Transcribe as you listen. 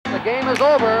game is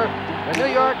over. The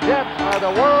New York Jets are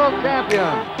the world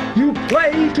champions. You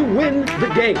play to win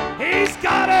the game. He's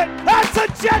got it! That's a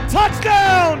Jet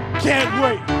touchdown! Can't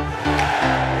wait!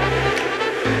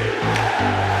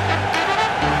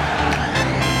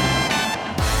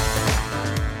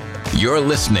 You're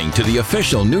listening to the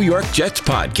official New York Jets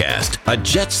podcast, a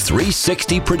Jets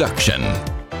 360 production.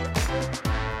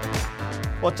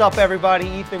 What's up, everybody?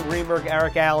 Ethan Greenberg,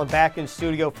 Eric Allen back in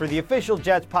studio for the official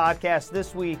Jets podcast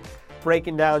this week,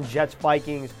 breaking down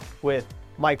Jets-Vikings with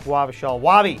Mike Wobschall.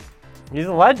 Wobby. He's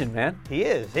a legend, man. He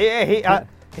is. He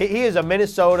is a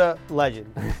Minnesota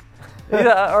legend.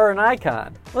 Or an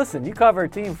icon. Listen, you cover a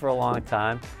team for a long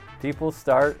time. People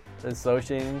start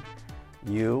associating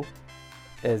you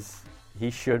as he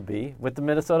should be with the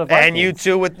Minnesota Vikings. And you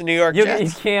too with the New York Jets.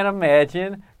 You can't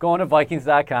imagine going to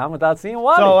Vikings.com without seeing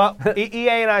Wobby. So EA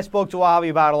and I spoke to Wobby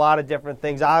about a lot of different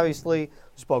things. Obviously, we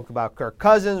spoke about Kirk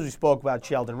Cousins. We spoke about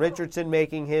Sheldon Richardson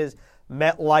making his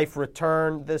MetLife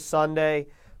return this Sunday.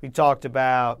 We talked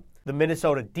about the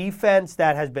Minnesota defense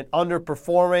that has been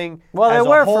underperforming. Well, they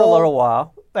were for a little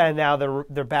while. And now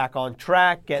they're back on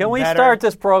track, getting Can we better. start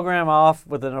this program off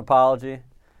with an apology?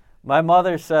 My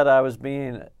mother said I was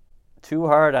being too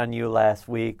hard on you last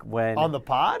week when on the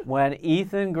pod? When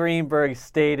Ethan Greenberg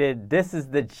stated this is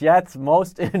the Jets'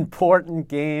 most important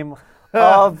game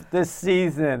of the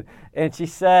season. And she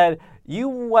said, you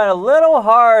went a little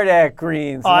hard at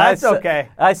Greens. Oh, that's okay.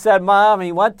 I said, Mom,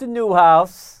 he went to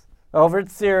Newhouse over at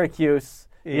Syracuse.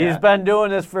 Yeah. He's been doing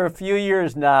this for a few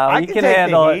years now. He can take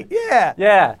handle the it. heat. Yeah.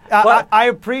 Yeah. I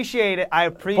appreciate it.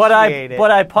 But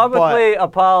I publicly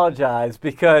apologize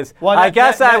because I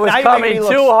guess I was coming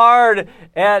too hard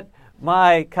at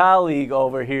my colleague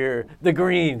over here, the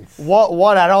Greens.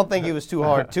 One, I don't think it was too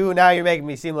hard. Two, now you're making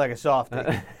me seem like a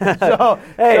softie. So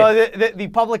the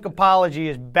public apology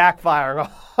is backfiring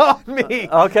on me.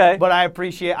 Okay. But I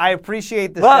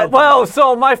appreciate the Well,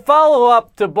 so my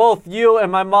follow-up to both you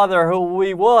and my mother, who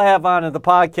we will have on the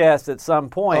podcast at some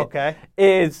point,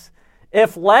 is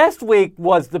if last week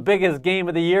was the biggest game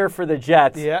of the year for the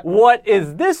Jets, what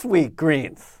is this week,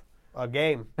 Greens? A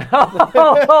game.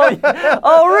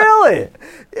 Oh, really?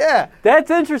 Yeah.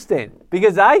 That's interesting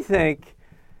because I think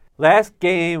last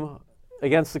game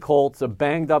against the Colts, a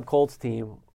banged-up Colts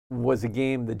team, was a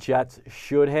game the Jets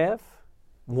should have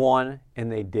won,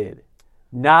 and they did.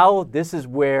 Now this is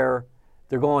where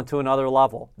they're going to another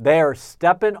level. They are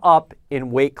stepping up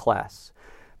in weight class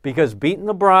because beating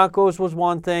the Broncos was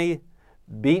one thing,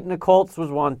 beating the Colts was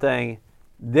one thing.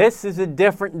 This is a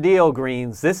different deal,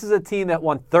 Greens. This is a team that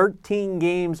won 13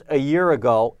 games a year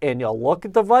ago, and you look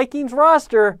at the Vikings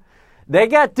roster, they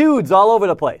got dudes all over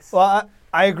the place. Well,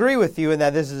 I agree with you in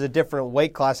that this is a different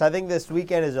weight class. I think this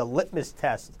weekend is a litmus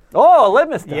test. Oh, a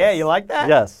litmus test. Yeah, you like that?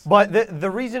 Yes. But the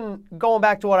reason, going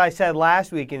back to what I said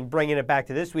last week and bringing it back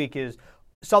to this week, is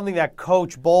something that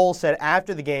Coach Bowles said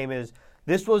after the game is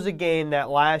this was a game that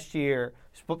last year,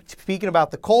 speaking about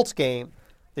the Colts game,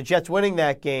 the Jets winning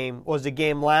that game was a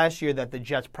game last year that the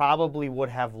Jets probably would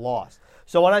have lost.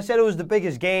 So when I said it was the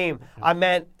biggest game, I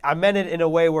meant it in a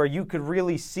way where you could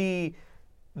really see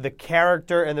the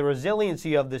character and the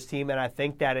resiliency of this team, and I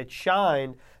think that it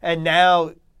shined. And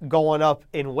now going up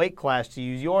in weight class, to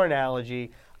use your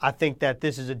analogy, I think that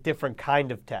this is a different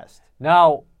kind of test.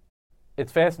 Now,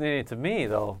 it's fascinating to me,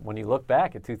 though, when you look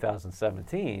back at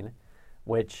 2017,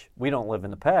 which we don't live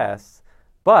in the past,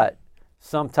 but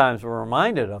sometimes we're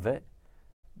reminded of it.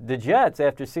 The Jets,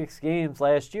 after 6 games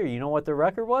last year, you know what their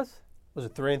record was? Was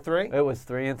it 3-3? It was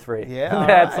 3-3. Yeah,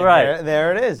 that's right.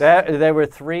 There it is. They were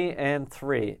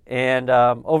 3-3. And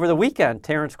over the weekend,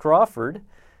 Terrence Crawford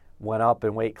went up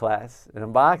in weight class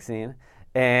in boxing,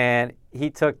 and he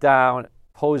took down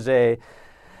Jose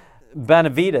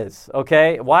Benavidez.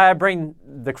 Okay, why I bring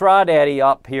the Crawdaddy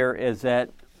up here is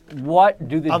that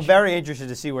I'm very interested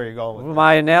to see where you're going with this.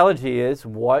 My analogy is,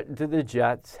 what do the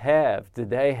Jets have? Do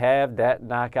they have that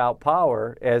knockout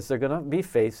power as they're going to be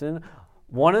facing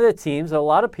one of the teams that a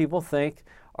lot of people think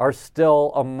are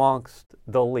still amongst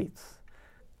the elites?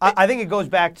 I think it goes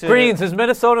back to... Greens, is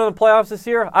Minnesota in the playoffs this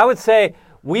year? I would say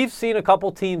we've seen a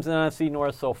couple teams in the NFC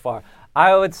North so far.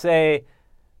 I would say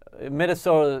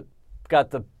Minnesota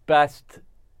got the best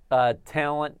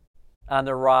talent on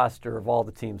their roster of all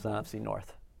the teams in the NFC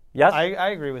North. Yes?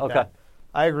 I agree with that.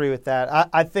 I agree with that.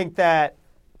 I think that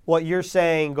what you're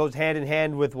saying goes hand in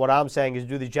hand with what I'm saying is,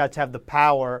 do the Jets have the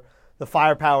power, the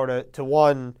firepower to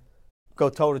one, go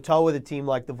toe-to-toe with a team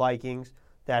like the Vikings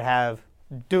that have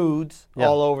dudes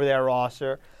all over their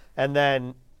roster, and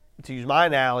then, to use my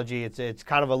analogy, it's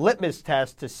kind of a litmus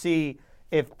test to see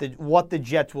if what the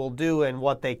Jets will do and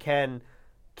what they can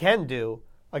do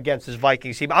against this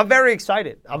Vikings team. I'm very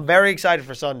excited. I'm very excited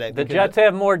for Sunday. The Jets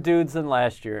have more dudes than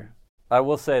last year. I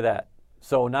will say that.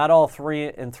 So not all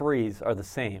 3-3s are the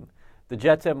same. The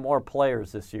Jets have more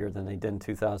players this year than they did in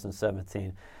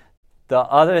 2017. The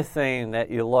other thing that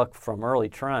you look from early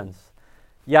trends,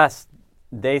 yes,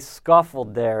 they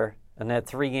scuffled there in that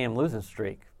 3-game losing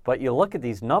streak. But you look at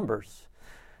these numbers.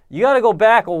 You got to go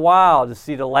back a while to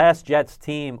see the last Jets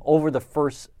team over the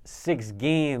first 6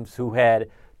 games who had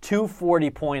 2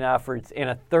 40-point efforts and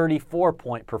a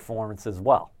 34-point performance as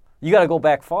well. You got to go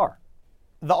back far.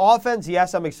 The offense,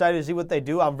 yes, I'm excited to see what they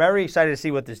do. I'm very excited to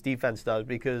see what this defense does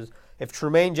because if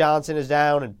Trumaine Johnson is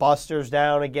down and Buster's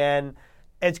down again,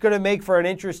 it's going to make for an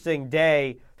interesting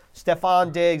day.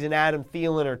 Stephon Diggs and Adam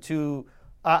Thielen are two,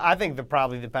 I think they're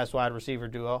probably the best wide receiver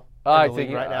duo in the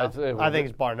league right now. I think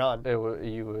it's bar none.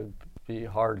 You would be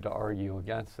hard to argue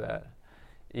against that,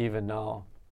 even though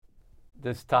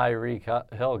this Tyreek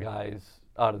Hill guy is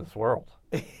out of this world.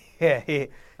 Yeah,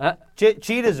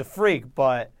 Cheetah's a freak,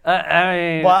 but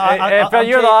I mean, if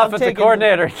you're the offensive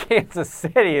coordinator in Kansas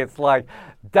City, it's like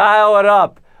dial it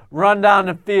up, run down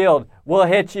the field, we'll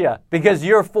hit you because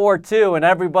you're 4-2 and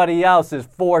everybody else is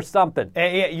 4-something.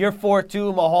 Yeah, you're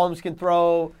 4-2. Mahomes can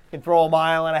throw a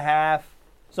mile and a half,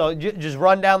 so just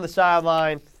run down the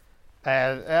sideline.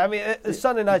 I mean, the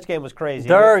Sunday night's game was crazy.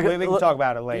 We can talk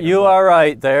about it later. You are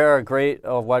right. They're a great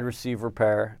wide receiver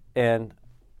pair, and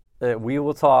we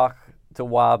will talk to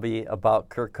Wabi about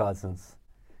Kirk Cousins,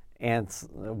 and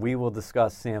we will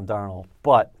discuss Sam Darnold.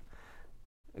 But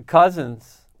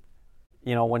Cousins,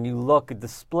 when you look at the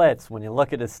splits, when you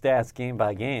look at his stats game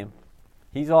by game,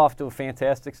 he's off to a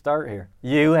fantastic start here.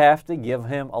 You have to give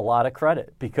him a lot of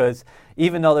credit because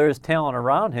even though there is talent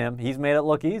around him, he's made it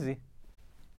look easy.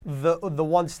 The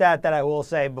one stat that I will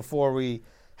say before we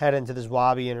head into this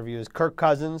Wabi interview is Kirk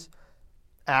Cousins,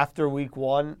 after week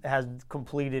 1, has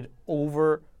completed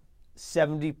over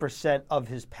 70% of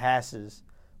his passes,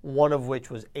 one of which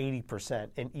was 80%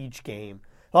 in each game.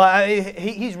 Well,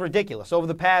 he's ridiculous. Over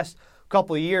the past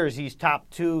couple of years, he's top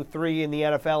 2, 3 in the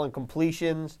NFL in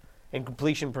completions and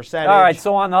completion percentage. All right,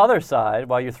 so on the other side,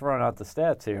 while you're throwing out the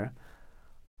stats here,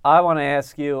 I want to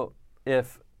ask you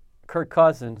if Kirk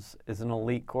Cousins is an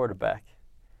elite quarterback.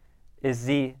 Is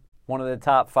he one of the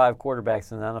top 5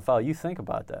 quarterbacks in the NFL? You think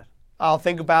about that. I'll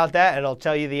think about that, and I'll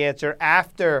tell you the answer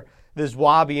after this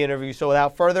Wabi interview. So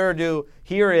without further ado,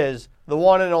 here is the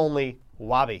one and only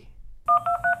Wabi.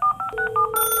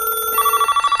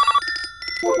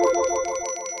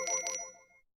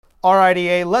 All right,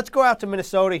 EA, let's go out to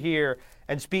Minnesota here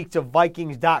and speak to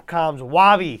Vikings.com's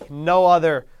Wabi, no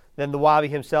other than the Wabi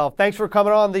himself. Thanks for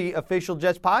coming on the official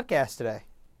Jets podcast today.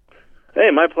 Hey,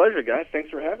 my pleasure, guys. Thanks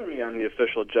for having me on the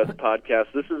official Jets podcast.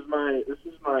 This is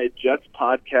my Jets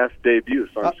podcast debut,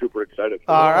 so I'm super excited.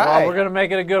 All right, well, we're gonna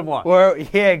make it a good one.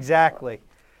 Yeah, exactly.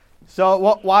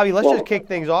 So, Wabi, let's just kick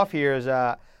things off here. Is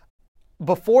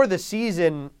before the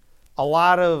season, a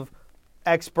lot of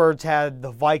experts had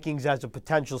the Vikings as a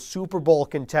potential Super Bowl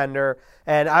contender,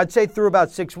 and I'd say through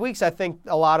about 6 weeks, I think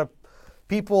a lot of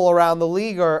people around the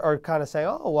league are kind of saying,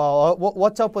 oh, well,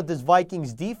 what's up with this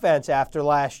Vikings defense after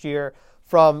last year?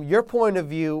 From your point of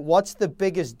view, what's the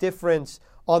biggest difference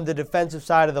on the defensive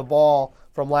side of the ball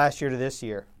from last year to this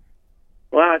year?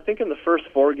 Well, I think in the first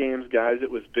 4 games, guys, it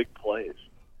was big plays.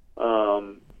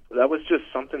 That was just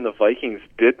something the Vikings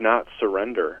did not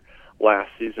surrender last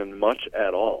season much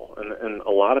at all. And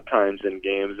a lot of times in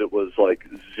games, it was like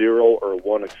 0 or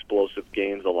 1 explosive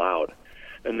gains allowed.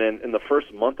 And then in the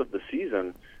first month of the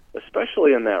season,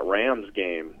 especially in that Rams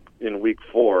game in Week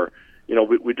 4,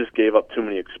 we just gave up too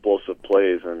many explosive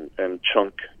plays and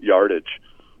chunk yardage.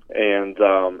 And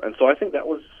so I think that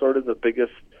was sort of the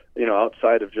biggest,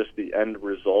 outside of just the end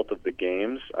result of the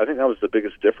games, I think that was the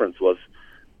biggest difference was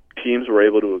teams were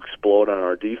able to explode on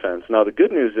our defense. Now, the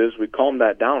good news is we calmed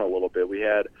that down a little bit. We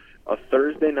had a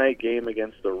Thursday night game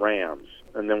against the Rams,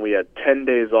 and then we had 10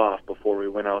 days off before we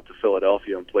went out to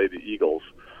Philadelphia and played the Eagles.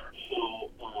 So,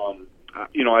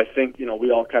 I think,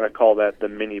 we all kind of call that the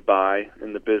mini bye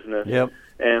in the business. Yep.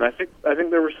 And I think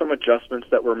there were some adjustments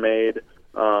that were made,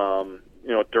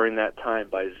 during that time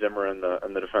by Zimmer and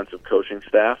the defensive coaching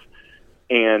staff.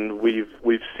 And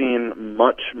we've seen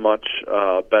much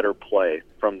better play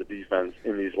from the defense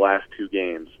in these last 2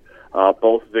 games.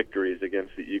 Both victories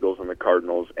against the Eagles and the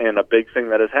Cardinals. And a big thing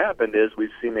that has happened is we've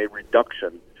seen a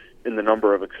reduction in the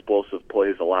number of explosive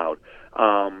plays allowed.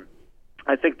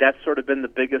 I think that's sort of been the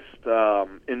biggest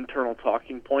internal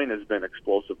talking point, has been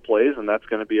explosive plays, and that's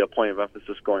going to be a point of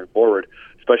emphasis going forward,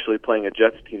 especially playing a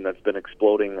Jets team that's been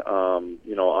exploding,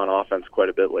 on offense quite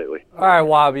a bit lately. All right,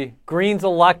 Wobby. Green's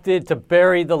elected to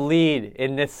bury the lead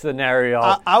in this scenario.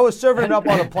 I was serving it up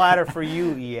on a platter for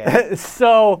you, EA.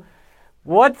 So,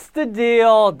 what's the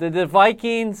deal? Did the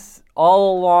Vikings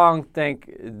all along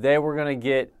think they were going to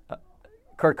get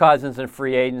Kirk Cousins in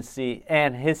free agency,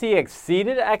 and has he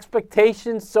exceeded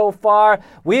expectations so far?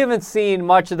 We haven't seen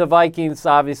much of the Vikings,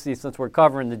 obviously, since we're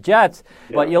covering the Jets,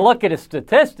 but you look at his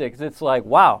statistics, it's like,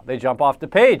 wow, they jump off the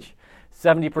page.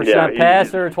 70%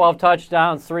 passer, 12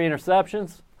 touchdowns, 3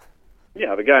 interceptions.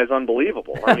 Yeah, the guy's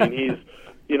unbelievable. I mean,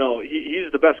 he's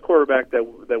the best quarterback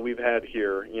that we've had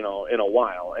here, in a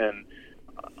while. And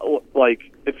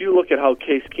if you look at how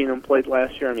Case Keenum played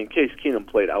last year, I mean, Case Keenum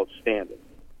played outstanding.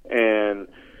 And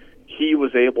he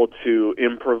was able to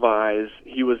improvise.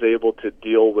 He was able to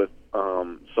deal with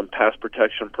some pass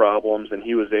protection problems, and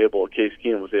Case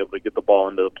Keenum was able to get the ball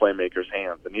into the playmaker's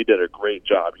hands, and he did a great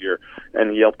job here.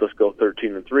 And he helped us go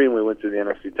 13-3, and we went to the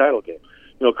NFC title game.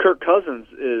 Kirk Cousins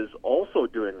is also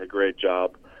doing a great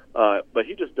job, but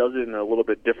he just does it in a little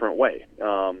bit different way.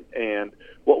 And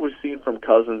what we've seen from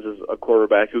Cousins is a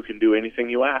quarterback who can do anything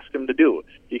you ask him to do.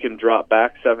 He can drop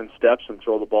back 7 steps and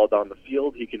throw the ball down the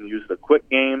field. He can use the quick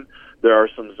game. There are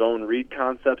some zone read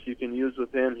concepts you can use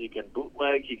with him. He can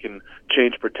bootleg. He can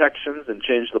change protections and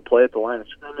change the play at the line of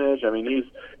scrimmage. I mean,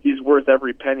 he's worth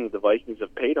every penny the Vikings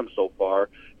have paid him so far,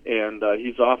 and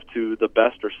he's off to the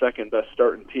best or second best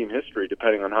start in team history,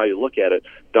 depending on how you look at it.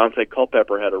 Dante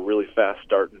Culpepper had a really fast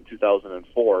start in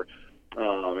 2004.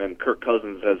 And Kirk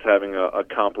Cousins is having a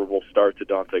comparable start to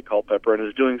Dante Culpepper and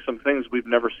is doing some things we've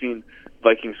never seen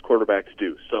Vikings quarterbacks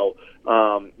do. So,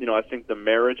 I think the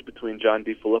marriage between John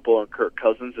DeFilippo and Kirk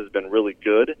Cousins has been really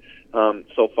good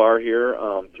so far here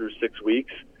through 6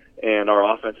 weeks. And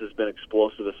our offense has been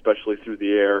explosive, especially through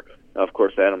the air. Of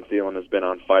course, Adam Thielen has been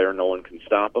on fire. No one can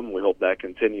stop him. We hope that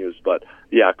continues. But,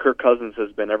 yeah, Kirk Cousins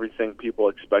has been everything people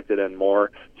expected and more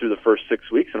through the first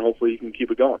 6 weeks, and hopefully he can keep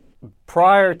it going.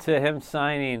 Prior to him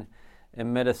signing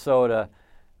in Minnesota,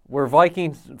 were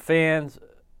Vikings fans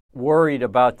worried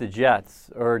about the Jets,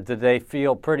 or did they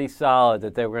feel pretty solid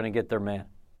that they were going to get their man?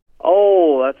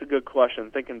 Oh, that's a good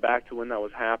question. Thinking back to when that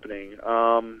was happening,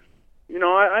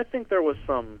 I think there was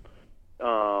some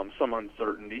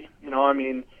uncertainty.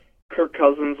 Kirk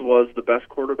Cousins was the best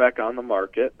quarterback on the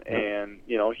market, and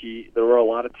there were a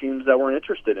lot of teams that were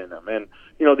interested in him. And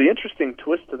the interesting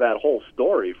twist to that whole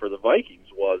story for the Vikings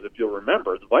was, if you'll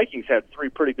remember, the Vikings had 3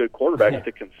 pretty good quarterbacks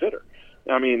to consider.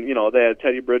 I mean, they had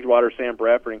Teddy Bridgewater, Sam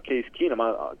Bradford, and Case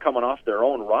Keenum coming off their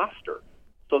own roster.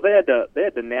 So they had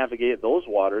to navigate those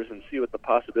waters and see what the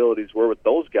possibilities were with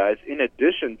those guys, in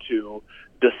addition to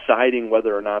deciding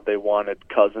whether or not they wanted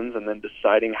Cousins and then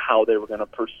deciding how they were going to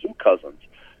pursue Cousins.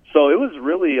 So it was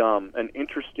really an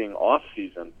interesting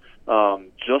offseason,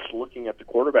 just looking at the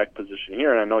quarterback position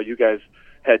here. And I know you guys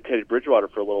had Teddy Bridgewater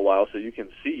for a little while, so you can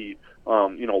see,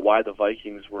 why the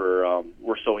Vikings were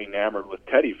so enamored with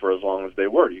Teddy for as long as they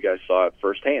were. You guys saw it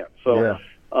firsthand. So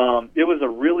it was a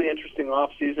really interesting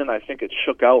offseason. I think it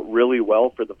shook out really well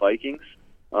for the Vikings.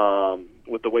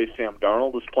 With the way Sam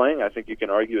Darnold is playing, I think you can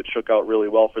argue it shook out really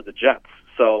well for the Jets.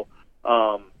 So,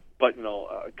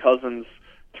 Cousins,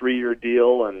 3-year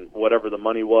deal and whatever the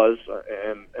money was,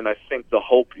 and I think the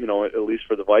hope, at least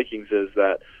for the Vikings, is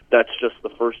that that's just the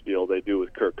first deal they do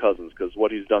with Kirk Cousins, because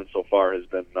what he's done so far has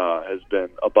been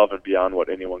above and beyond what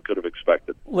anyone could have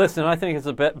expected. Listen, I think it's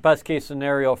a best case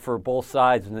scenario for both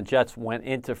sides, and the Jets went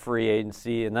into free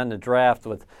agency and then the draft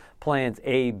with plans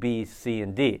A, B, C,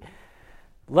 and D.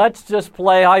 Let's just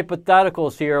play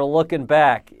hypotheticals here, looking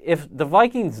back. If the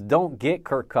Vikings don't get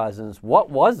Kirk Cousins, what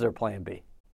was their plan B?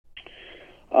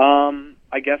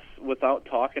 I guess without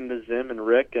talking to Zim and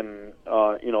Rick and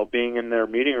being in their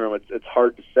meeting room, it's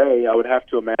hard to say. I would have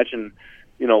to imagine,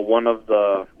 one of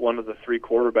the 3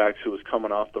 quarterbacks who was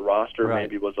coming off the roster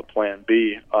maybe was a plan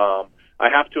B. I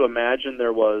have to imagine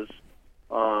there was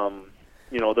a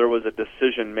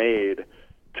decision made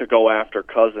to go after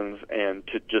Cousins and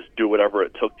to just do whatever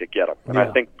it took to get him. And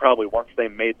I think probably once they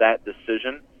made that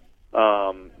decision,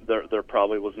 there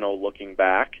probably was no looking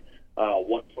back.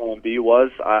 What plan B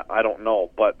was, I don't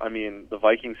know. But, I mean, the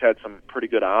Vikings had some pretty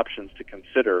good options to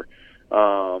consider,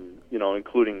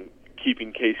 including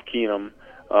keeping Case Keenum,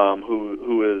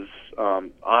 who is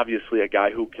obviously a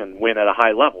guy who can win at a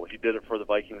high level. He did it for the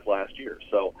Vikings last year.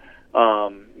 So,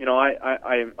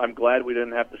 I'm glad we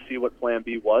didn't have to see what plan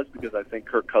B was, because I think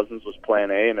Kirk Cousins was plan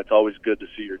A, and it's always good to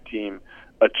see your team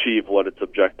achieve what its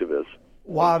objective is.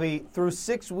 Wobby, through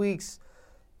 6 weeks,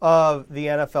 of the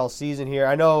NFL season here.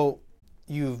 I know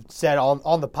you've said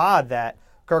on the pod that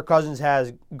Kirk Cousins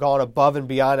has gone above and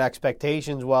beyond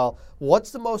expectations. Well,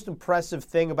 what's the most impressive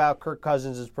thing about Kirk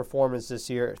Cousins' performance this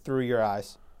year through your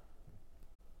eyes?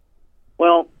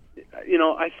 Well,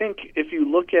 I think if you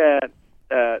look at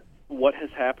what has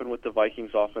happened with the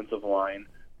Vikings offensive line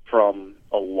from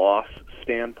a loss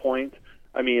standpoint,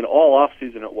 I mean, all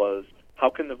offseason it was, how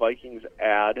can the Vikings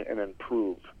add and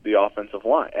improve the offensive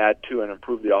line, add to and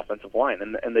improve the offensive line?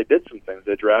 And they did some things.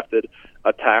 They drafted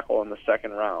a tackle in the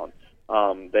second round.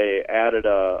 They added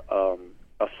a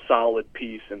solid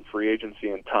piece in free agency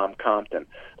in Tom Compton.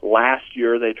 Last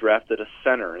year, they drafted a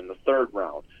center in the third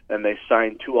round, and they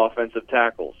signed 2 offensive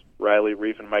tackles, Riley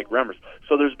Reef and Mike Remmers.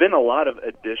 So there's been a lot of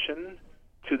addition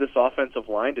to this offensive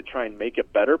line to try and make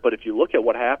it better. But if you look at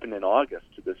what happened in August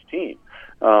to this team,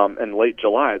 and late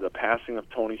July, the passing of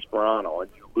Tony Sperano,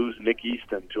 and you lose Nick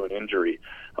Easton to an injury.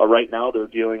 Right now they're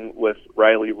dealing with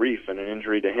Riley Reef and an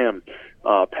injury to him.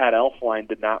 Pat Elflein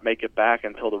did not make it back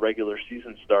until the regular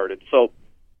season started. So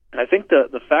I think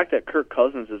the fact that Kirk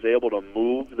Cousins is able to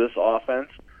move this offense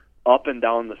up and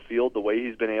down the field the way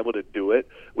he's been able to do it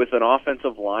with an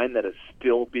offensive line that is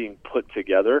still being put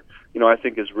together, I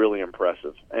think is really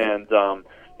impressive. And,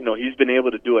 he's been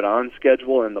able to do it on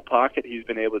schedule in the pocket. He's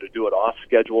been able to do it off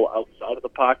schedule outside of the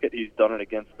pocket. He's done it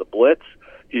against the blitz.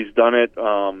 He's done it,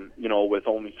 with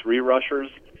only 3 rushers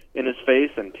in his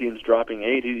face and teams dropping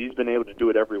 8. He's been able to do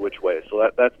it every which way. So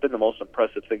that's been the most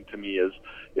impressive thing to me is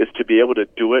to be able to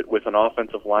do it with an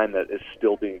offensive line that is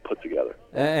still being put together.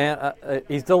 And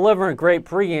he's delivering great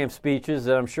pregame speeches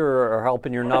that I'm sure are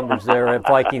helping your numbers there at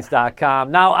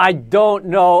Vikings.com. Now, I don't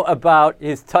know about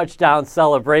his touchdown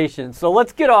celebration, so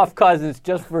let's get off Cousins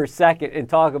just for a second and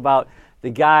talk about the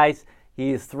guys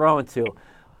he is throwing to.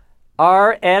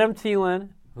 Are Adam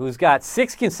Thielen, who's got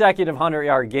 6 consecutive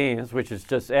 100-yard games, which is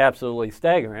just absolutely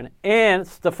staggering, and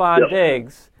Stephon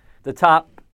Diggs, the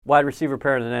top wide receiver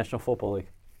pair in the National Football League.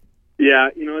 Yeah,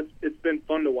 it's been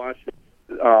fun to watch,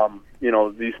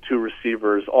 these 2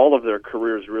 receivers, all of their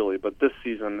careers really, but this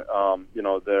season,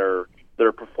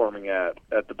 they're performing at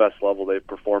the best level they've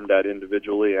performed at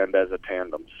individually and as a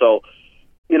tandem. So,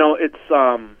 it's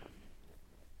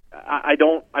I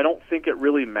don't think it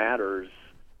really matters.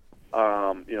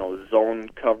 Zone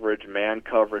coverage, man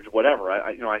coverage, whatever.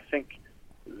 I think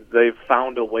they've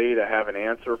found a way to have an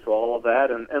answer for all of that.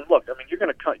 And look, I mean,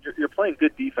 you're playing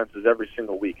good defenses every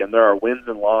single week, and there are wins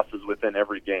and losses within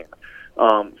every game.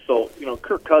 So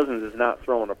Kirk Cousins is not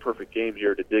throwing a perfect game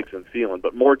here to Diggs and Thielen,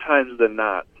 but more times than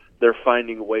not, they're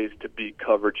finding ways to beat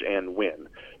coverage and win.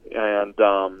 And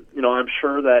I'm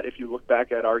sure that if you look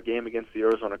back at our game against the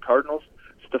Arizona Cardinals,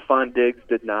 Stephon Diggs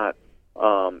did not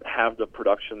have the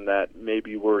production that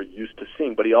maybe we're used to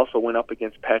seeing, but he also went up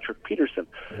against Patrick Peterson.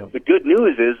 Yep. The good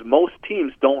news is most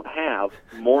teams don't have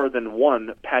more than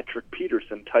one Patrick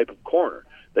Peterson type of corner.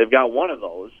 They've got one of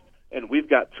those, and we've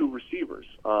got 2 receivers,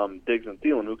 Diggs and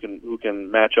Thielen, who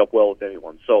can match up well with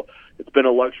anyone. So it's been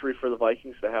a luxury for the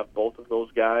Vikings to have both of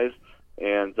those guys.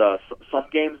 And some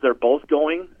games they're both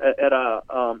going at a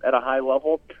high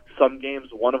level. Some games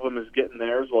one of them is getting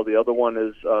theirs while the other one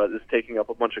is taking up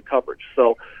a bunch of coverage.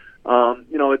 So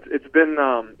it's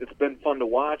been fun to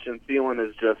watch. And Thielen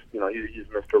is just he's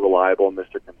Mr. Reliable,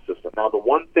 Mr. Consistent. Now the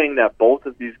one thing that both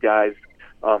of these guys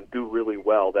do really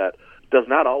well that does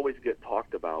not always get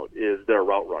talked about is their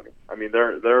route running. I mean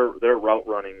their route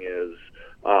running is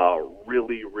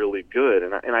really, really good,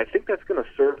 and I think that's going to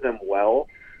serve them well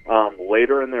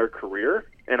later in their career,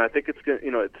 and I think it's going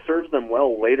it serves them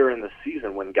well later in the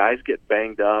season when guys get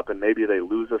banged up and maybe they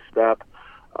lose a step.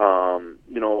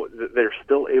 They're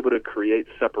still able to create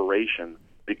separation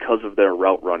because of their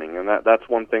route running, and that's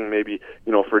one thing maybe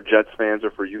for Jets fans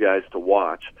or for you guys to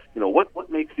watch. What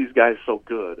makes these guys so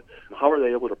good? How are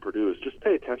they able to produce? Just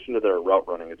pay attention to their route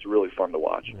running. It's really fun to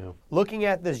watch. Yeah. Looking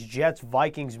at this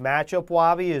Jets-Vikings matchup,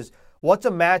 Wabi, what's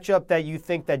a matchup that you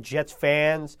think that Jets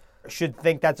fans should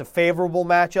think that's a favorable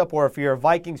matchup, or if you're a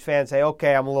Vikings fan, say,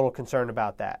 okay, I'm a little concerned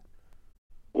about that?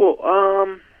 Well,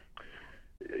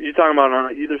 you talking about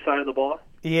on either side of the ball?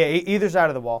 Yeah, either side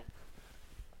of the ball.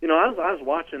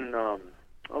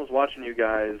 I was watching you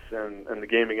guys and the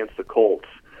game against the Colts,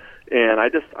 and I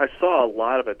saw a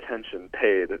lot of attention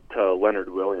paid to Leonard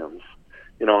Williams.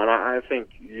 And I think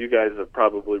you guys have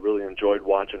probably really enjoyed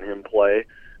watching him play.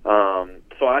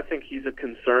 So I think he's a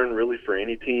concern really for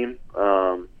any team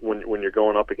when you're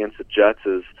going up against the Jets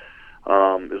is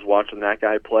watching that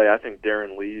guy play. I think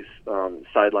Darren Lee's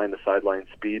sideline to sideline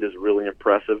speed is really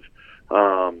impressive.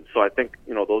 So I think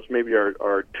those maybe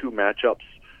are 2 matchups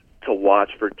to watch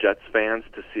for Jets fans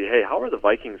to see, hey, how are the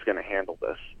Vikings going to handle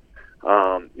this?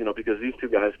 because these two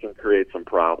guys can create some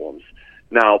problems.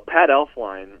 Now, Pat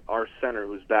Elflein, our center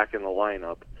who's back in the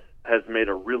lineup, has made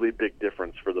a really big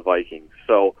difference for the Vikings.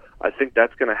 So I think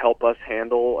that's going to help us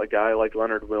handle a guy like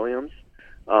Leonard Williams.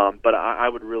 But I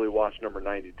would really watch number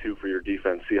 92 for your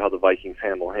defense, see how the Vikings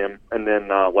handle him. And then,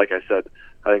 like I said,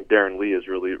 I think Darren Lee is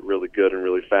really, really good and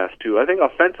really fast too. I think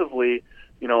offensively,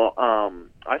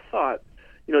 I thought,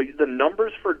 the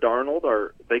numbers for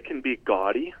Darnold they can be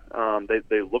gaudy.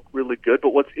 They look really good.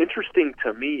 But what's interesting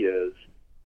to me is,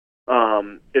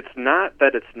 it's not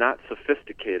that it's not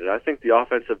sophisticated. I think the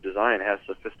offensive design has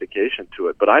sophistication to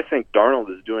it, but I think Darnold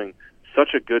is doing such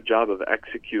a good job of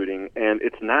executing, and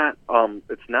it's not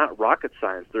rocket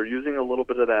science. They're using a little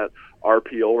bit of that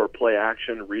RPO or play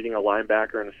action, reading a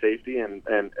linebacker and a safety, and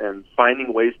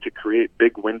finding ways to create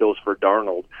big windows for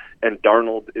Darnold. And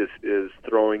Darnold is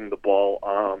throwing the ball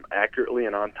accurately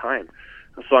and on time.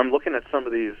 So I'm looking at some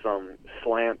of these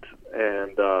slant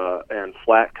and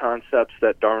flat concepts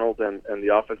that Darnold and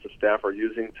the offensive staff are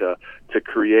using to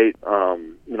create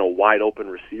wide open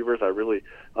receivers. I really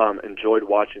enjoyed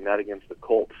watching that against the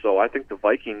Colts. So I think the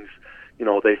Vikings,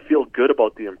 they feel good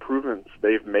about the improvements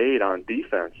they've made on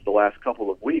defense the last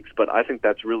couple of weeks, but I think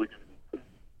that's really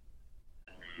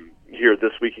here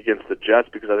this week against the Jets,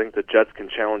 because I think the Jets can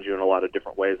challenge you in a lot of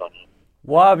different ways on it.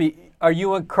 Wobby, are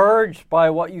you encouraged by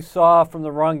what you saw from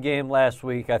the run game last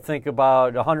week? I think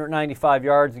about 195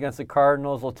 yards against the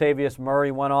Cardinals. Latavius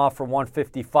Murray went off for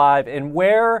 155. And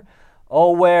where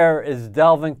is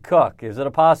Delvin Cook? Is it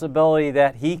a possibility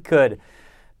that he could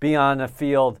be on the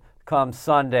field come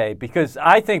Sunday? Because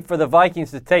I think for the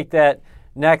Vikings to take that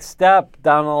next step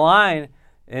down the line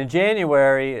in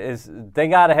January, they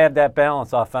got to have that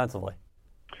balance offensively.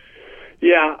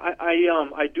 Yeah,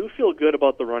 I do feel good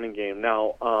about the running game.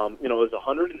 Now, it was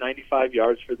 195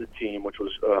 yards for the team, which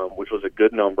was a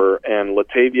good number, and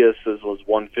Latavius's was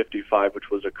 155, which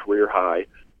was a career high.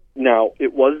 Now,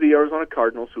 it was the Arizona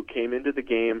Cardinals who came into the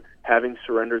game having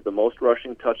surrendered the most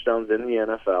rushing touchdowns in the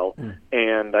NFL,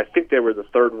 and I think they were the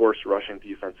third worst rushing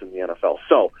defense in the NFL.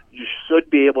 So you should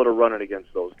be able to run it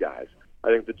against those guys. I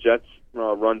think the Jets'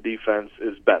 run defense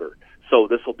is better. So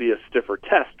this will be a stiffer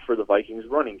test for the Vikings'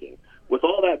 running game. With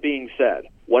all that being said,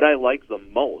 what I like the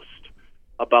most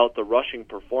about the rushing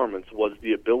performance was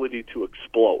the ability to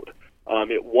explode.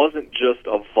 It wasn't just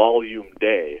a volume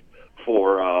day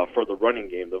for the running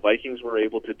game. The Vikings were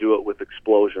able to do it with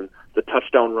explosion. The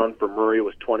touchdown run for Murray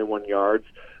was 21 yards.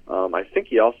 I think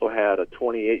he also had a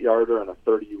 28-yarder and a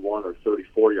 31 or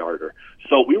 34-yarder.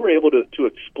 So we were able to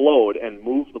explode and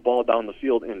move the ball down the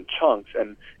field in chunks,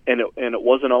 and it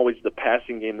wasn't always the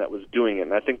passing game that was doing it.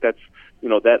 And I think that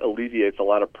alleviates a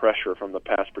lot of pressure from the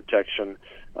pass protection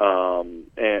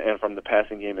and from the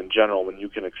passing game in general when you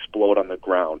can explode on the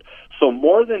ground. So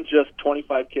more than just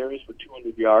 25 carries for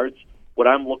 200 yards, what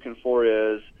I'm looking for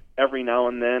is every now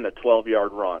and then a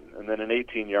 12-yard run, and then an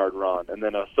 18-yard run, and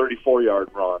then a 34-yard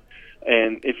run.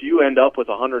 And if you end up with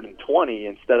 120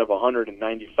 instead of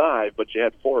 195, but you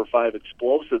had 4 or 5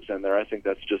 explosives in there, I think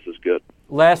that's just as good.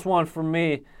 Last one for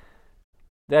me.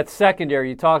 That secondary,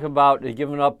 you talk about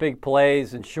giving up big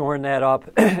plays and shoring that up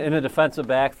in a defensive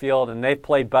backfield, and they've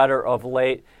played better of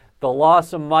late. The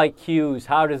loss of Mike Hughes,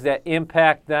 how does that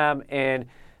impact them? And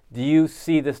do you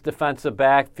see this defensive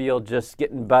backfield just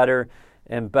getting better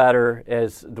and better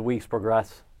as the weeks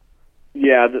progress?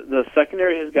 Yeah, the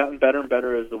secondary has gotten better and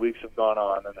better as the weeks have gone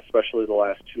on, and especially the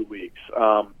last 2 weeks.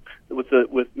 With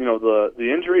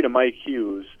the injury to Mike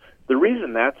Hughes, the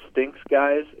reason that stinks,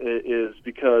 guys, is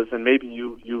because, and maybe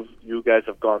you guys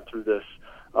have gone through this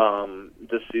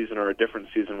this season or a different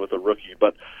season with a rookie,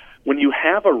 but when you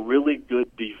have a really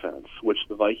good defense, which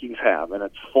the Vikings have, and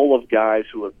it's full of guys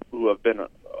who have been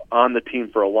on the team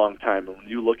for a long time, and when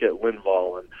you look at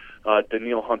Linval and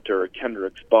Daniil Hunter,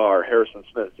 Kendricks, Barr, Harrison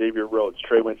Smith, Xavier Rhodes,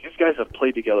 Trey Waynes, these guys have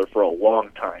played together for a long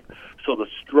time. So the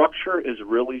structure is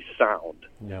really sound.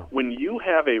 Yeah. When you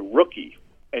have a rookie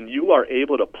and you are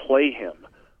able to play him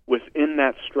within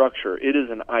that structure, it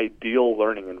is an ideal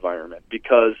learning environment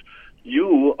because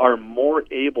you are more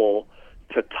able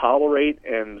to tolerate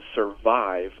and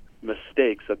survive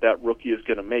mistakes that rookie is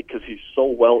going to make because he's so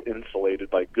well insulated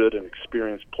by good and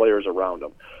experienced players around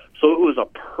him. So it was a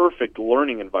perfect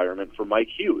learning environment for Mike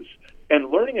Hughes.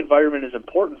 And learning environment is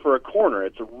important for a corner.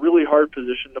 It's a really hard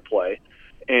position to play,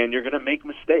 and you're going to make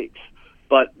mistakes.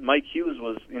 But Mike Hughes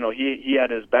was, he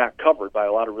had his back covered by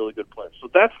a lot of really good players. So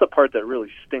that's the part that really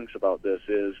stinks about this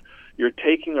is you're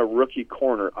taking a rookie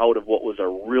corner out of what was a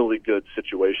really good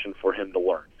situation for him to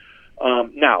learn.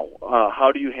 Now,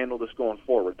 how do you handle this going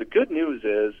forward? The good news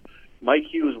is Mike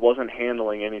Hughes wasn't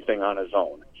handling anything on his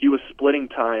own. He was splitting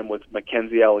time with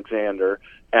Mackenzie Alexander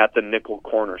at the nickel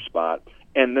corner spot.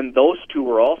 And then those two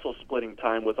were also splitting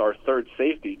time with our third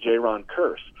safety, Jaron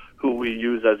Kearse, who we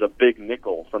use as a big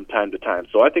nickel from time to time.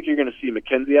 So I think you're going to see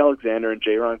Mackenzie Alexander and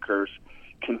Jaron Kearse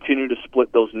continue to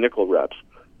split those nickel reps.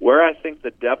 Where I think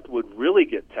the depth would really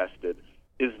get tested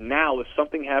is now if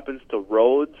something happens to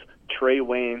Rhodes, Trey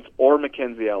Waynes, or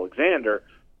Mackenzie Alexander,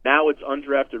 now it's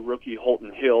undrafted rookie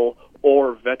Holton Hill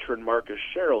or veteran Marcus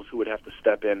Sherrills who would have to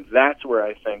step in. That's where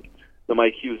I think the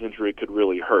Mike Hughes injury could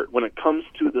really hurt. When it comes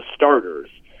to the starters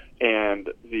and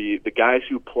the guys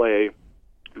who play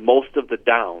most of the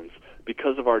downs,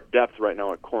 because of our depth right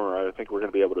now at corner, I think we're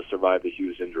going to be able to survive the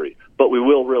Hughes injury. But we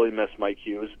will really miss Mike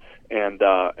Hughes, and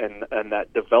that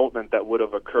development that would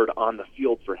have occurred on the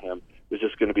field for him is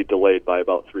just going to be delayed by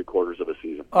about 3/4 of a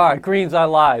season. All right, Greens, I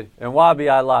lied, and Wabi,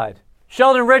 I lied.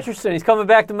 Sheldon Richardson, he's coming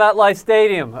back to MetLife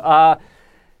Stadium.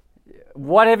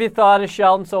 What have you thought of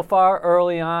Sheldon so far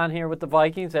early on here with the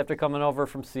Vikings after coming over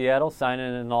from Seattle,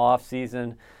 signing in the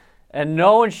offseason? And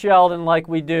knowing Sheldon like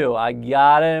we do, I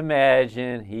got to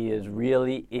imagine he is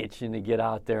really itching to get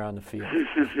out there on the field.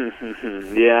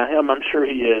 Yeah, I'm sure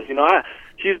he is.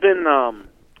 He's been,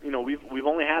 we've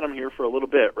only had him here for a little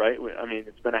bit, right? I mean,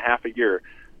 it's been a half a year.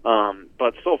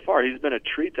 But so far, he's been a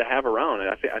treat to have around.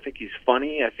 I think he's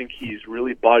funny. I think he's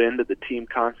really bought into the team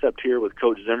concept here with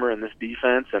Coach Zimmer and this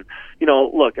defense. And,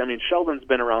 look, I mean, Sheldon's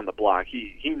been around the block.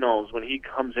 He knows when he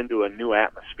comes into a new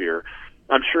atmosphere.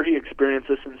 I'm sure he experienced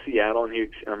this in Seattle, and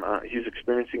he's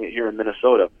experiencing it here in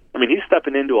Minnesota. I mean, he's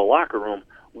stepping into a locker room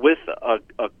with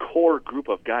a core group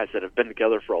of guys that have been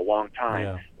together for a long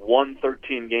time, won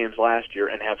 13 games last year,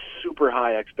 and have super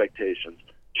high expectations.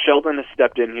 Sheldon has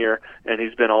stepped in here, and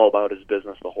he's been all about his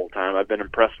business the whole time. I've been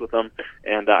impressed with him,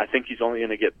 and I think he's only going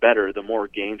to get better the more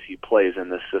games he plays in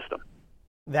this system.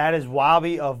 That is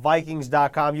Wobby of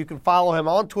Vikings.com. You can follow him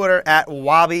on Twitter at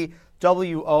Wobby,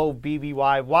 Wobby.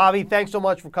 Wobby, thanks so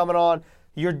much for coming on.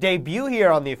 Your debut here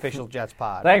on the Official Jets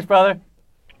Pod. Thanks, brother.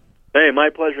 Hey, my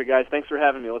pleasure, guys. Thanks for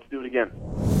having me. Let's do it again.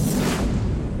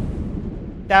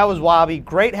 That was Wobby.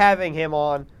 Great having him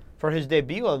on for his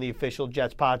debut on the Official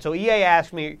Jets Pod. So EA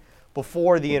asked me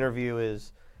before the interview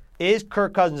is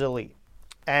Kirk Cousins elite?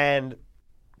 And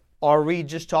are we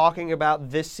just talking about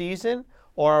this season,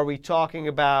 or are we talking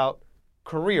about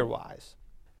career-wise?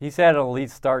 He's had an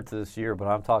elite start to this year, but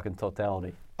I'm talking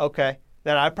totality. Okay.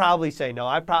 Then I'd probably say no.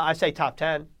 I say top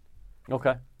 10.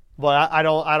 Okay. But I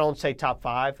don't say top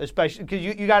 5, especially because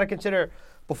you got to consider,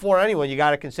 before anyone, you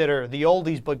got to consider the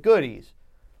oldies but goodies.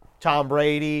 Tom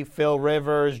Brady, Phil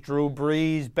Rivers, Drew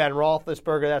Brees, Ben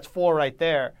Roethlisberger. That's 4 right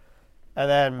there. And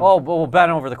then well, Ben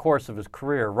over the course of his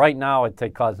career. Right now, I'd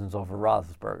take Cousins over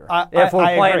Roethlisberger if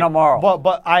we're playing tomorrow.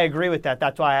 But I agree with that.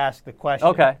 That's why I asked the question.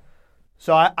 Okay.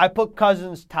 So I put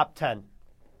Cousins top 10.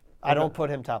 I don't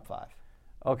put him top 5.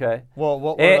 Okay. Well,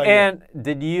 what and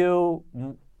did you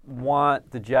want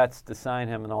the Jets to sign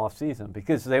him in the offseason?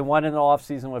 Because they went in the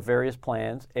offseason with various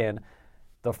plans, and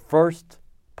the first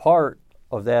part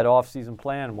of that offseason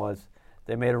plan was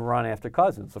they made a run after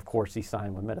Cousins. Of course, he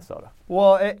signed with Minnesota.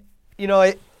 Well,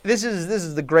 this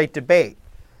is the great debate,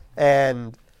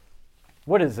 and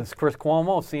what is this, Chris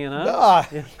Cuomo, CNN?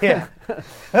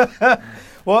 Yeah.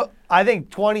 Well, I think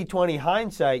 20/20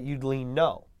 hindsight, you'd lean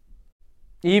no.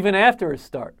 Even after his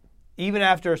start? Even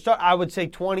after a start, I would say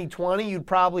 20/20, you'd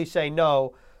probably say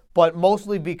no, but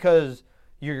mostly because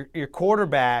your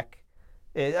quarterback,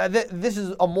 this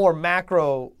is a more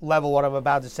macro level, what I'm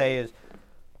about to say is,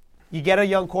 you get a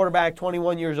young quarterback,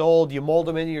 21 years old, you mold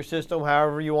him into your system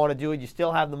however you want to do it. You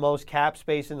still have the most cap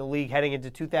space in the league heading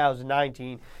into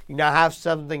 2019. You now have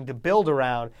something to build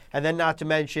around. And then not to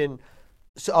mention,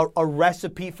 a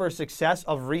recipe for success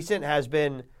of recent has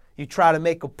been you try to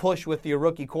make a push with your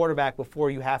rookie quarterback before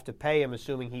you have to pay him,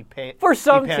 assuming he pays. For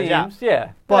some teams, out.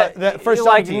 Yeah. But for some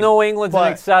like teams, New England's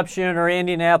an exception, or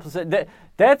Indianapolis.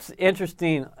 That's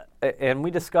interesting. And we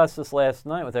discussed this last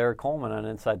night with Eric Coleman on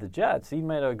Inside the Jets. He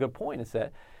made a good point. Is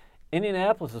that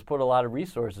Indianapolis has put a lot of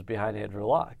resources behind Andrew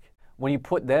Luck. When you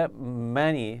put that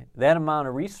amount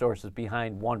of resources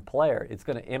behind one player, it's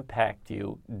going to impact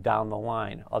you down the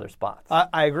line, other spots.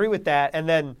 I agree with that. And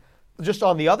then just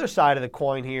on the other side of the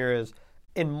coin here is,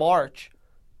 in March,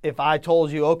 if I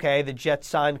told you, okay, the Jets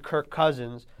signed Kirk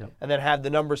Cousins and then have the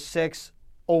number 6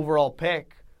 overall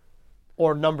pick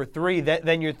or number 3,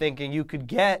 then you're thinking you could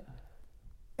get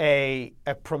a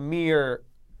premier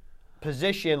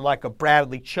position like a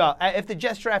Bradley Chubb. If the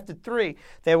Jets drafted 3,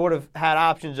 they would have had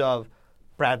options of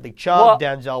Bradley Chubb,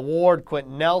 Denzel Ward,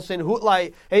 Quentin Nelson. Who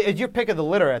it's your pick of the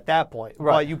litter at that point.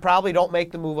 Right. But you probably don't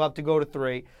make the move up to go to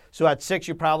 3. So at 6,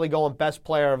 you're probably going best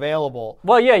player available.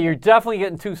 Well, yeah, you're definitely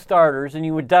getting 2 starters, and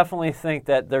you would definitely think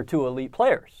that they're 2 elite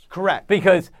players. Correct.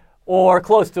 Or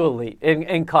close to elite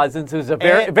in Cousins, who's a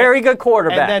very good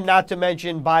quarterback. And then not to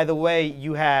mention, by the way,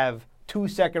 you have 2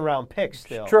 second-round picks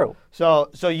still. True. So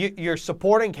your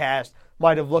supporting cast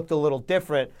might have looked a little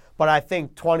different, but I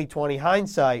think 2020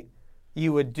 hindsight,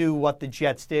 you would do what the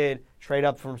Jets did, trade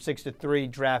up from 6 to 3,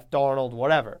 draft Darnold,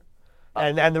 whatever.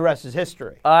 And the rest is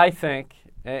history. I think,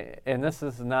 and this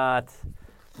is not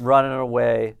running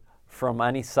away from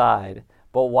any side,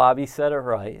 but Wobby said it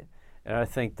right, and I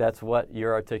think that's what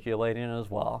you're articulating as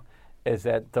well, is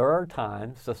that there are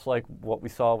times, just like what we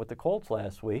saw with the Colts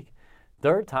last week,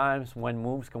 there are times when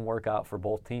moves can work out for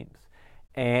both teams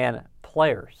and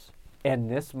players. And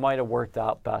this might have worked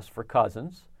out best for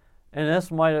Cousins, and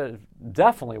this might have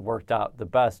definitely worked out the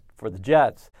best for the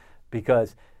Jets,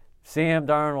 because Sam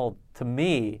Darnold, to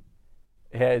me,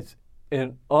 has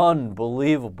an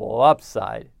unbelievable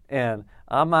upside. And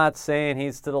I'm not saying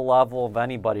he's to the level of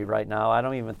anybody right now. I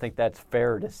don't even think that's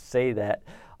fair to say that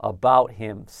about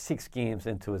him 6 games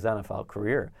into his NFL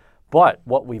career. But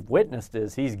what we've witnessed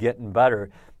is he's getting better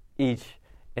each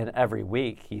and every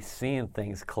week. He's seeing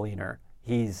things cleaner.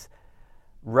 He's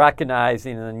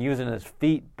recognizing and using his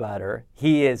feet better.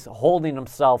 He is holding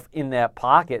himself in that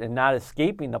pocket and not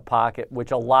escaping the pocket, which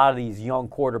a lot of these young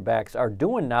quarterbacks are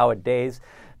doing nowadays,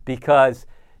 because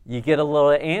you get a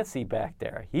little antsy back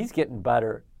there. He's getting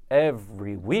better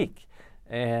every week.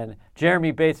 And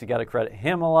Jeremy Bates, you got to credit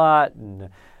him a lot, and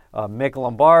Mick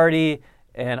Lombardi,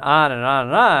 and on and on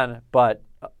and on. But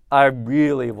I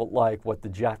really like what the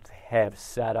Jets have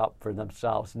set up for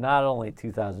themselves, not only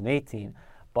 2018,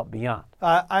 but beyond.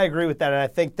 I agree with that, and I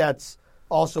think that's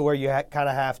also where you kind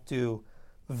of have to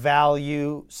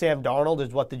value Sam Darnold,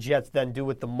 is what the Jets then do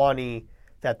with the money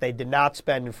that they did not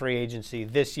spend in free agency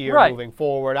this year moving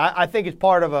forward. I think it's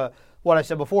part of what I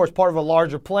said before, it's part of a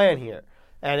larger plan here,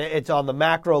 and it's on the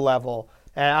macro level.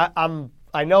 And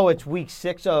I know it's week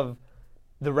 6 of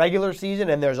the regular season,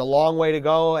 and there's a long way to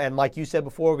go, and like you said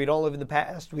before, we don't live in the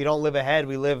past, we don't live ahead,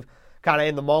 we live kind of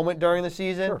in the moment during the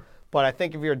season. Sure. But I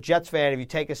think if you're a Jets fan, if you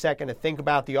take a second to think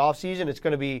about the offseason, it's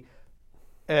going to be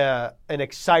an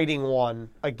exciting one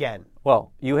again.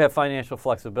 Well, you have financial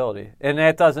flexibility, and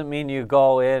that doesn't mean you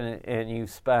go in and you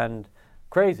spend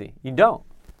crazy. You don't.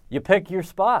 You pick your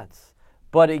spots,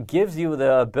 but it gives you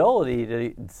the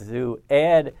ability to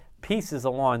add pieces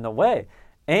along the way.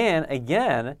 And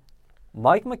again,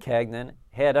 Mike Maccagnan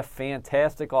had a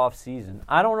fantastic offseason.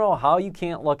 I don't know how you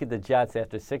can't look at the Jets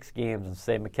after 6 games and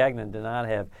say Maccagnan did not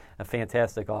have a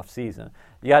fantastic offseason.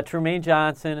 You got Trumaine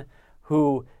Johnson,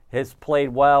 who has played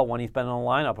well when he's been in the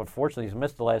lineup. Unfortunately, he's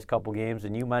missed the last couple games,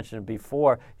 and you mentioned it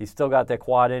before. He's still got that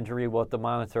quad injury. We'll have to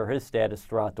monitor his status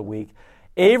throughout the week.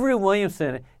 Avery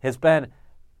Williamson has been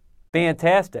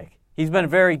fantastic. He's been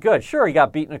very good. Sure, he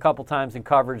got beaten a couple times in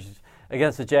coverage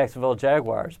against the Jacksonville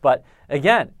Jaguars, but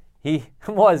again, he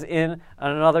was in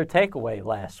on another takeaway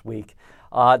last week.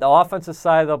 The offensive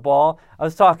side of the ball, I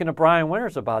was talking to Brian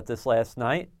Winters about this last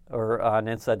night on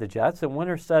Inside the Jets, and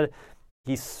Winters said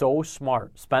he's so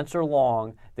smart. Spencer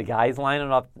Long, the guy he's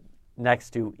lining up next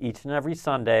to each and every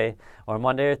Sunday or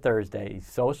Monday or Thursday, he's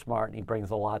so smart and he brings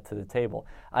a lot to the table.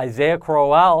 Isaiah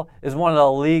Crowell is one of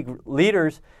the league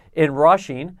leaders in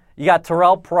rushing. You got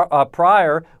Terrell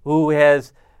Pryor, who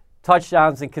has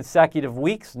touchdowns in consecutive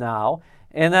weeks now.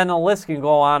 And then the list can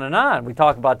go on and on. We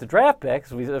talk about the draft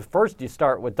picks. First, you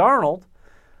start with Darnold.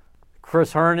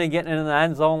 Chris Herndon getting into the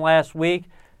end zone last week.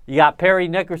 You got Perry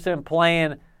Nickerson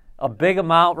playing a big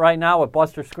amount right now with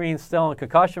Buster Screens still in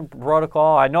concussion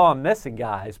protocol. I know I'm missing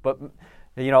guys, but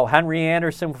Henry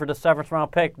Anderson for the 7th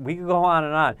round pick. We could go on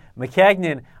and on.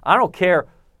 Maccagnan, I don't care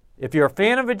if you're a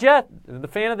fan of the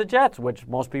Jets, which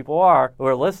most people are who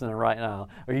are listening right now,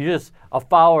 or you're just a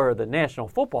follower of the National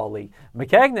Football League.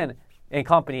 Maccagnan and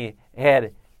company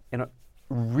had a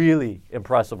really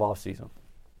impressive offseason.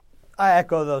 I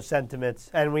echo those sentiments,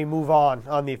 and we move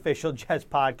on the official Jets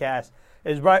podcast.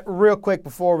 Real quick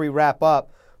before we wrap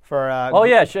up for.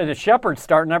 Shepard's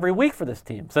starting every week for this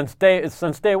team since day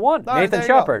one. Right, Nathan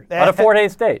Shepard out of Fort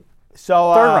Hays State. So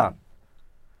 3rd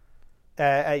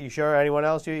round. You sure? Anyone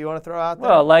else you want to throw out there?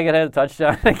 Well, Leggett had a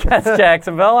touchdown against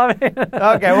Jacksonville. I mean,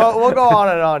 okay, well we'll go on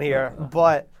and on here,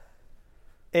 but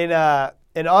in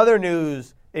other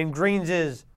news, in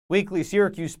Greens' weekly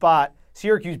Syracuse spot,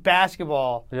 Syracuse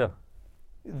basketball. Yeah.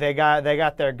 They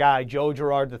got their guy, Joe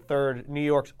Girard III, New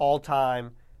York's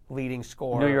all-time leading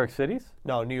scorer. New York City's?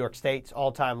 No, New York State's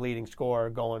all-time leading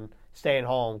scorer, going staying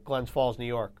home. Glens Falls, New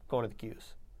York, going to the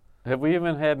Q's. Have we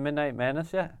even had Midnight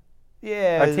Madness yet?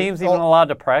 Yeah. Are teams even allowed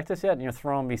to practice yet? And you're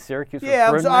throwing me Syracuse?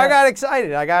 Yeah, I got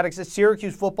excited.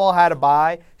 Syracuse football had a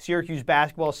bye. Syracuse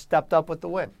basketball stepped up with the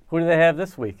win. Who do they have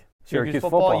this week? Syracuse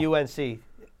football, UNC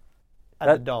at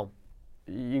the Dome.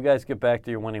 You guys get back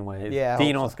to your winning ways. Yeah,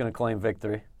 Dino's going to claim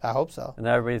victory. I hope so. And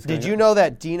everybody's. Did you know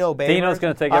that Dino Babers? Dino's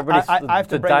going to take everybody's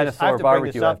dinosaur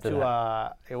barbecue after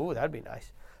that. Ooh, that'd be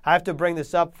nice. I have to bring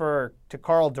this up to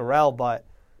Carl Durrell, but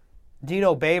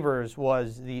Dino Babers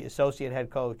was the associate head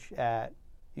coach at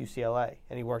UCLA,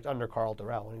 and he worked under Carl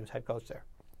Durrell when he was head coach there.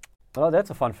 Oh, that's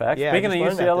a fun fact. Yeah, Speaking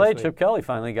of UCLA, Chip Kelly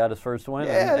finally got his first win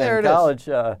in college.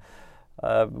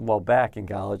 Back in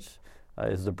college,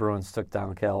 as the Bruins took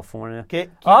down California.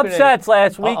 Upsets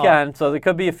last weekend, so there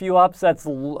could be a few upsets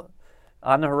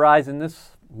on the horizon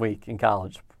this week in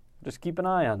college. Just keep an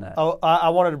eye on that. Oh, I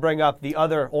wanted to bring up the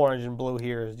other orange and blue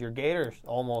here is your Gators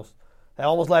They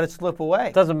almost let it slip away.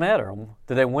 It doesn't matter.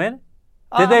 Did they win?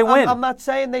 Did they win? I'm not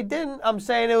saying they didn't. I'm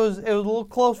saying it was a little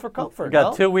close for comfort. You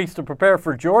got 2 weeks to prepare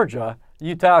for Georgia.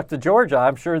 You talk to Georgia,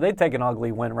 I'm sure they'd take an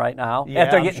ugly win right now. Yeah,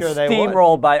 after getting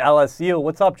steamrolled by LSU.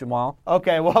 What's up, Jamal?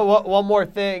 Okay, well, one more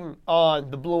thing on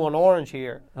the blue and orange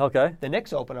here. Okay. The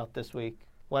Knicks open up this week,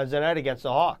 Wednesday night against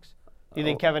the Hawks. Do you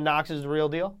think Kevin Knox is the real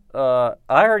deal? I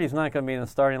heard he's not going to be in the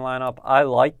starting lineup. I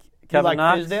like Kevin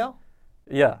Knox. Fizdale?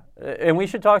 Yeah, and we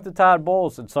should talk to Todd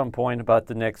Bowles at some point about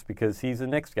the Knicks because he's a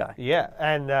Knicks guy. Yeah,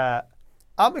 and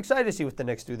I'm excited to see what the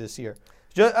Knicks do this year.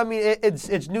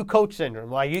 It's new coach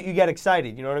syndrome. Like you get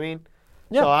excited, you know what I mean?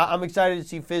 Yeah. So I'm excited to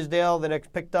see Fizdale, the Knicks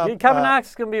picked up. Kevin Knox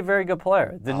is going to be a very good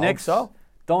player. The Knicks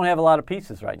don't have a lot of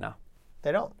pieces right now.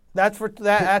 They don't. That's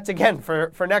again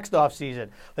for next offseason.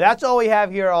 But that's all we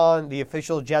have here on the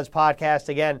official Jets podcast.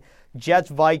 Again,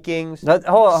 Jets-Vikings Sunday.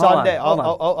 Hold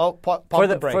on. Pump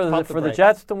the brake. For the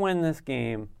Jets to win this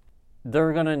game,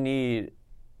 they're going to need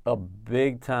a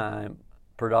big-time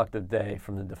productive day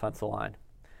from the defensive line.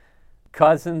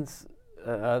 Cousins,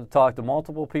 I've talked to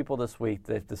multiple people this week.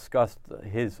 They've discussed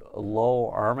his low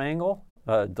arm angle,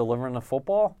 delivering the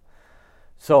football.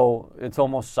 So it's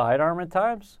almost sidearm at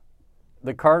times.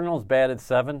 The Cardinals batted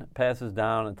 7 passes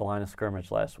down at the line of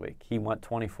scrimmage last week. He went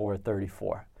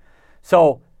 24-34.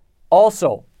 So,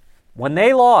 also, when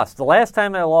they lost, the last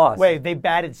time they lost. Wait, they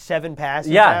batted 7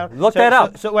 passes down? Yeah, look that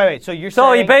up. So wait, so you're saying.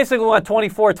 So he basically went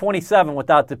 24-27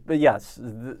 without the. Yes.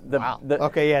 Wow.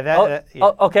 Okay, yeah.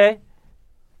 Okay.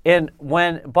 And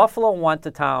when Buffalo went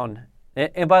to town,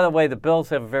 and by the way, the Bills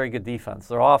have a very good defense.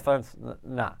 Their offense,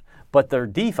 not. But their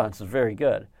defense is very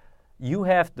good. You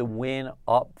have to win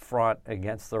up front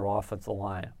against their offensive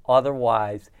line.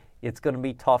 Otherwise, it's going to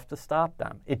be tough to stop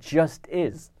them. It just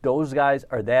is. Those guys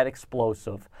are that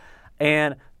explosive.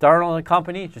 And Darnold and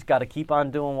company just got to keep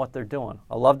on doing what they're doing.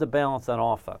 I love the balance on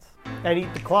offense. And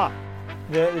eat the clock.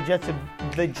 The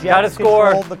Jets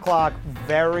controlled the clock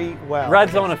very well. Red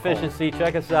Zone Efficiency.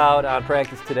 Check us out on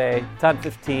Practice Today,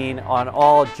 10:15 on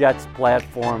all Jets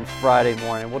platforms Friday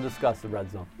morning. We'll discuss the Red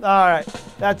Zone. All right.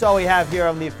 That's all we have here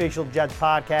on the official Jets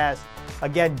podcast.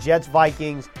 Again,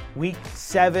 Jets-Vikings, Week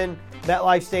 7,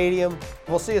 MetLife Stadium.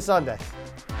 We'll see you Sunday.